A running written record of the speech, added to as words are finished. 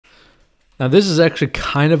Now, this is actually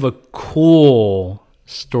kind of a cool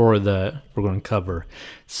story that we're going to cover.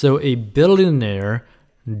 So, a billionaire,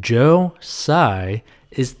 Tsai,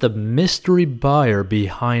 is the mystery buyer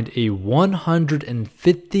behind a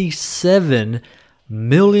 $157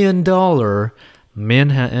 million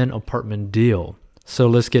Manhattan apartment deal. So,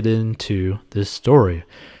 let's get into this story.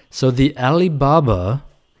 So, the Alibaba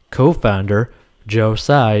co-founder,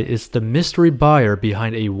 Tsai, is the mystery buyer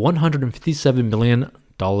behind a $157 million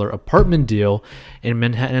apartment deal in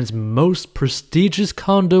Manhattan's most prestigious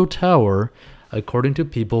condo tower, according to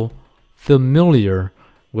people familiar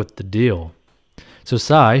with the deal. So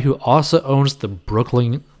Tsai, who also owns the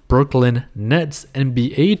Brooklyn Nets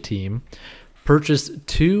NBA team, purchased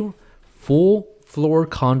 2 full-floor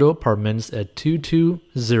condo apartments at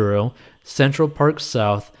 220 Central Park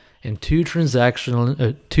South in two transactions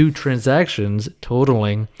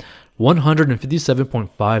totaling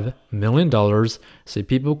 $157.5 million, say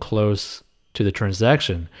people close to the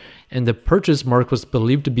transaction. And the purchase mark was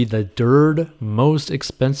believed to be the third most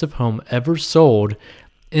expensive home ever sold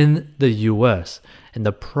in the U.S. And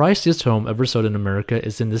the priciest home ever sold in America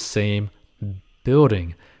is in the same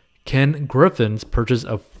building. Ken Griffin's purchase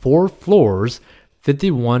of 4 floors,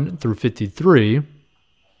 51 through 53,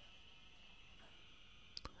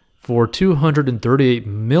 for $238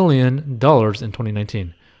 million in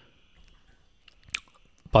 2019.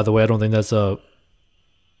 By the way, I don't think that's 4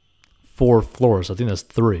 floors. I think that's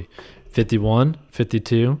 3. 51,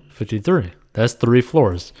 52, 53. That's 3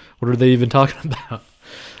 floors. What are they even talking about?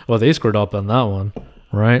 Well, they screwed up on that one,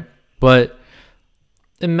 right? But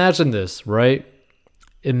imagine this, right?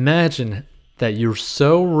 Imagine that you're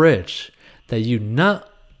so rich that you not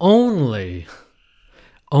only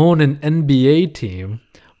own an NBA team,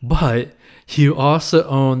 but you also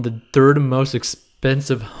own the 3rd most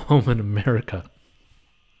expensive home in America.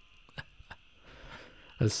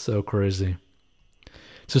 That's so crazy.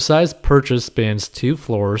 So Tsai's purchase spans 2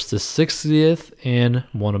 floors, the 60th and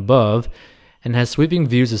one above, and has sweeping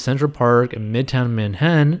views of Central Park and Midtown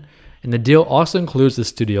Manhattan. And the deal also includes the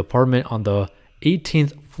studio apartment on the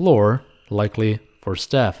 18th floor, likely for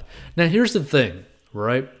staff. Now here's the thing,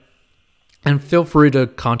 right? And feel free to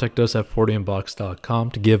contact us at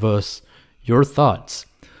 40inbox.com to give us your thoughts.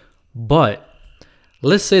 But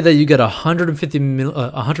let's say that you get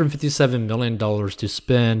 $157 million to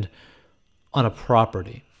spend on a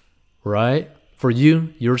property, right? For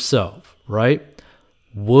you, yourself, right?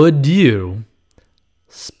 Would you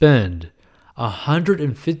spend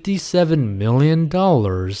 $157 million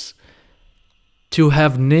to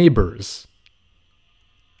have neighbors?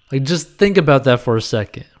 Like, just think about that for a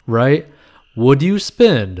second, right? Would you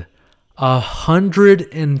spend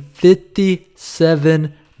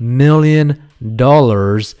 $157 million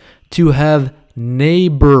to have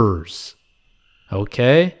neighbors?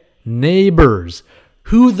 Okay? Neighbors.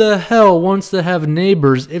 Who the hell wants to have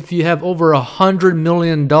neighbors if you have over $100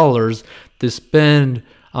 million to spend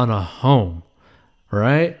on a home?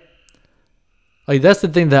 Right? Like, that's the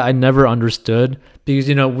thing that I never understood, because,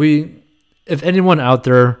 you know, if anyone out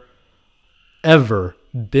there ever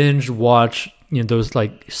binge watch, you know, those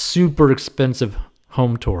like super expensive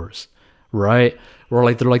home tours, right? Where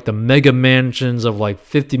like they're like the mega mansions of like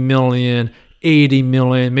 50 million, 80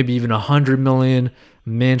 million, maybe even 100 million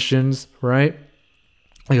mansions, right?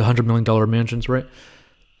 Like $100 million mansions, right?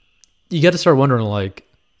 You got to start wondering, like,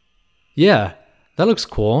 yeah, that looks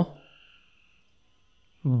cool,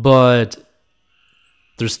 but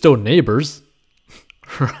there's still neighbors,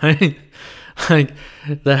 right? Like,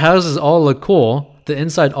 the houses all look cool, the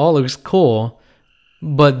inside all looks cool,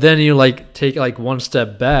 but then you like take like one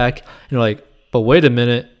step back and you're like, but wait a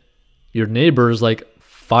minute, your neighbor is like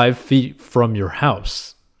 5 feet from your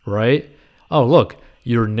house, right? Oh, look,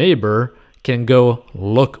 your neighbor can go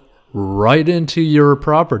look right into your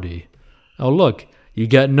property. Oh, look, you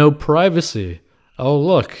got no privacy. Oh,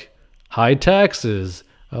 look, high taxes.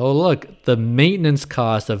 Oh, look, the maintenance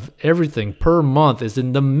cost of everything per month is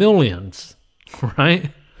in the millions,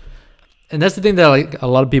 right? And that's the thing that like a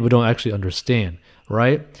lot of people don't actually understand,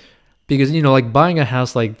 right? Because, you know, like buying a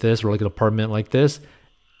house like this or like an apartment like this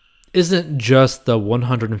isn't just the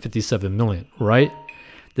 $157 million, right?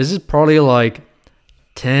 This is probably like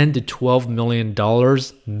 $10 to $12 million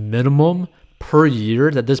minimum per year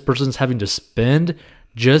that this person's having to spend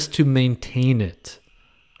just to maintain it,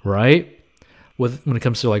 right? When it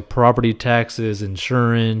comes to like property taxes,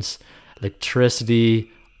 insurance, electricity,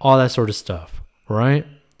 all that sort of stuff, right?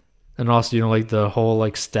 And also, you know, like the whole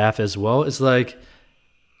like staff as well. It's like,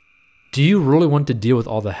 do you really want to deal with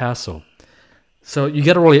all the hassle? So you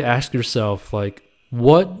got to really ask yourself, like,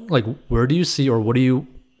 where do you see, or what do you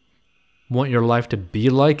want your life to be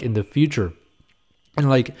like in the future. And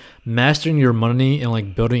like mastering your money and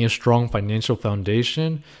like building a strong financial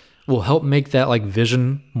foundation will help make that like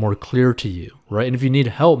vision more clear to you, right? And if you need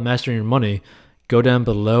help mastering your money, go down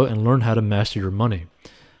below and learn how to master your money.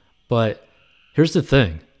 But here's the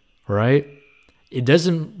thing, right? It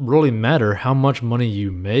doesn't really matter how much money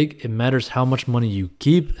you make. It matters how much money you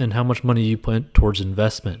keep and how much money you put towards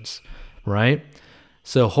investments, right?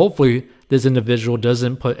 So hopefully this individual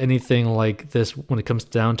doesn't put anything like this when it comes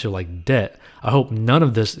down to like debt. I hope none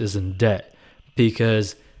of this is in debt,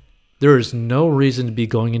 because there is no reason to be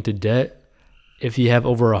going into debt if you have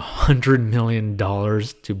over $100 million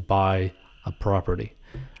to buy a property,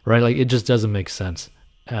 right? Like it just doesn't make sense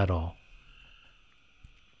at all.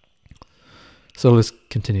 So let's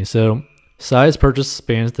continue. So Tsai's purchase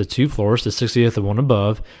spans the 2 floors, the 60th and one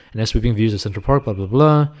above, and has sweeping views of Central Park, blah, blah,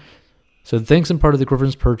 blah. So thanks in part to the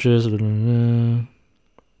Griffin's purchase.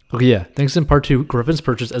 Okay, yeah. Thanks in part to Griffin's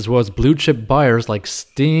purchase, as well as blue chip buyers like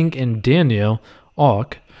Sting and Daniel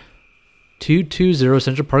Auk, 220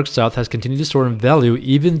 Central Park South has continued to soar in value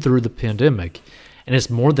even through the pandemic, and it's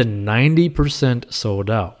more than 90% sold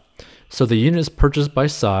out. So the units purchased by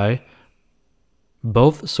Tsai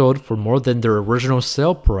both sold for more than their original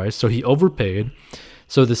sale price, so he overpaid.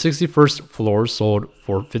 So the 61st floor sold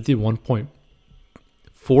for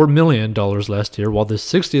 $51.4 million last year, while the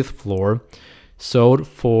 60th floor sold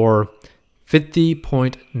for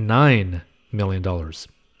 $50.9 million.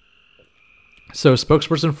 So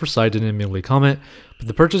spokesperson for Tsai didn't immediately comment, but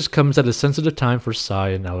the purchase comes at a sensitive time for Tsai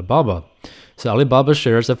and Alibaba. So Alibaba's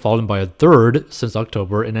shares have fallen by a third since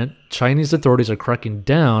October, and Chinese authorities are cracking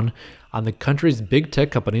down on the country's big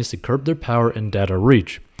tech companies to curb their power and data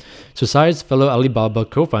reach. So Tsai's fellow Alibaba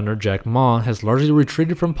co-founder Jack Ma has largely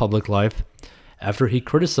retreated from public life after he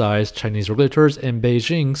criticized Chinese regulators, and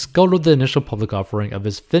Beijing scuttled the initial public offering of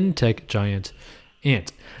his fintech giant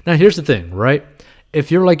Ant. Now here's the thing, right?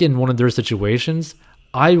 If you're like in one of their situations,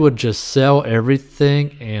 I would just sell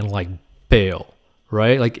everything and like bail,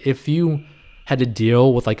 right? Like if you had to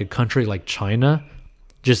deal with like a country like China,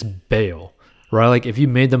 just bail, right? Like if you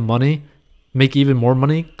made the money, make even more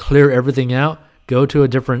money, clear everything out, go to a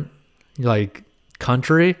different like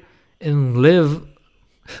country and live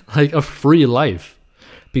like a free life,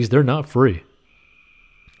 because they're not free.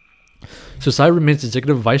 So Tsai remains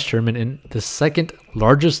executive vice chairman and the second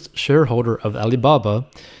largest shareholder of Alibaba,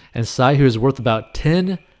 and Tsai, who is worth about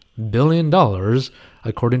 $10 billion,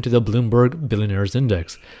 according to the Bloomberg Billionaires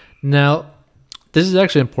Index. Now, this is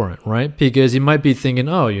actually important, right? Because you might be thinking,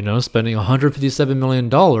 oh, you know, spending $157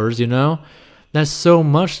 million, you know, that's so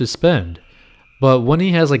much to spend. But when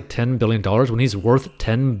he has like $10 billion, when he's worth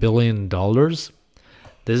 $10 billion,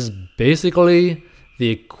 this is basically the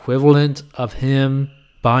equivalent of him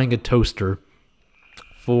buying a toaster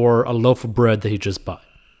for a loaf of bread that he just bought.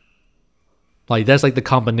 Like that's like the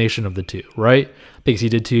combination of the two, right? Because he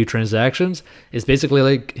did 2 transactions. It's basically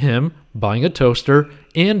like him buying a toaster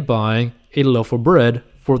and buying a loaf of bread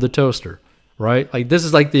for the toaster, right? Like this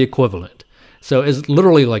is like the equivalent. So it's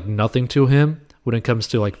literally like nothing to him when it comes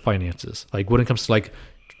to like finances. Like when it comes to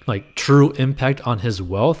like true impact on his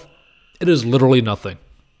wealth, it is literally nothing,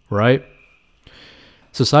 right?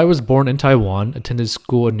 So Tsai was born in Taiwan, attended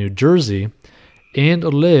school in New Jersey, and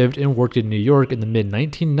lived and worked in New York in the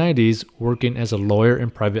mid-1990s, working as a lawyer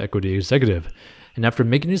and private equity executive. And after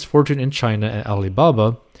making his fortune in China at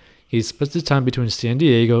Alibaba, he splits his time between San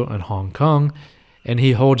Diego and Hong Kong, and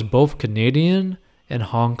he holds both Canadian and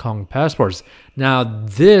Hong Kong passports. Now,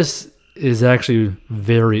 this is actually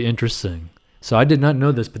very interesting. So I did not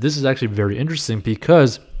know this, but this is actually very interesting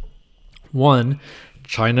because, one,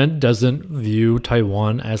 China doesn't view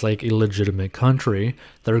Taiwan as like a legitimate country.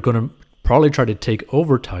 They're going to probably try to take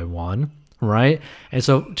over Taiwan, right? And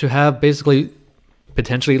so to have basically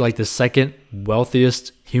potentially like the second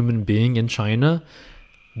wealthiest human being in China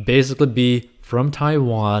basically be from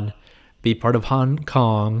Taiwan, be part of Hong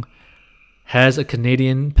Kong, has a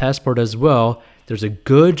Canadian passport as well, there's a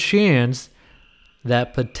good chance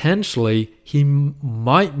that potentially he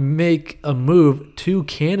might make a move to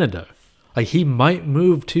Canada. Like he might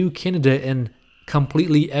move to Canada and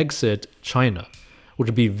completely exit China, which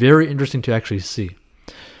would be very interesting to actually see.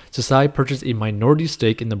 Tsai purchased a minority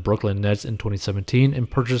stake in the Brooklyn Nets in 2017 and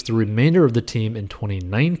purchased the remainder of the team in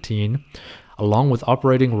 2019, along with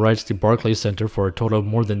operating rights to Barclays Center for a total of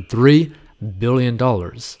more than $3 billion.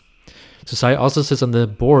 Tsai also sits on the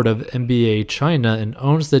board of NBA China and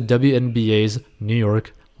owns the WNBA's New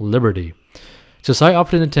York Liberty. Tsai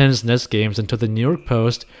often attends Nets games, and to the New York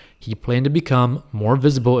Post, he planned to become more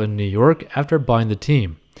visible in New York after buying the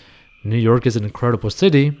team. New York is an incredible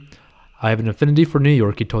city. I have an affinity for New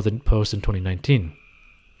York, he told the Post in 2019.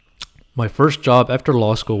 My first job after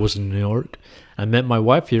law school was in New York. I met my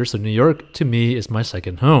wife here, so New York to me is my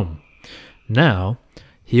second home. Now,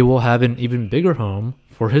 he will have an even bigger home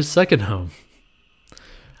for his second home.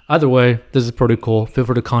 Either way, this is pretty cool. Feel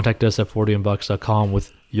free to contact us at 40inbucks.com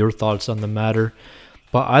with your thoughts on the matter.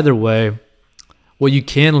 But either way, what you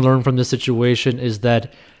can learn from this situation is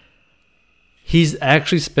that he's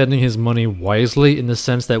actually spending his money wisely, in the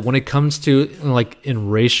sense that when it comes to like in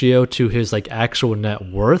ratio to his like actual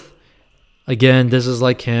net worth, again, this is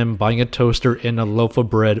like him buying a toaster and a loaf of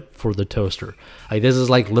bread for the toaster. Like, this is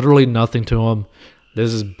like literally nothing to him.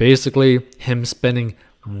 This is basically him spending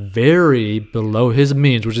very below his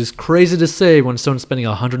means, which is crazy to say when someone's spending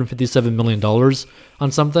 $157 million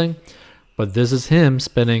on something. But this is him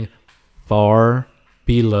spending far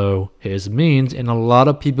below his means, and a lot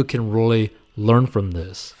of people can really learn from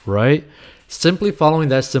this, right? Simply following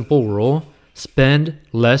that simple rule, spend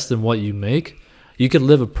less than what you make, you can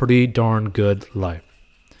live a pretty darn good life.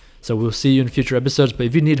 So we'll see you in future episodes, but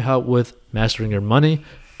if you need help with mastering your money,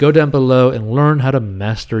 go down below and learn how to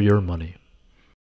master your money.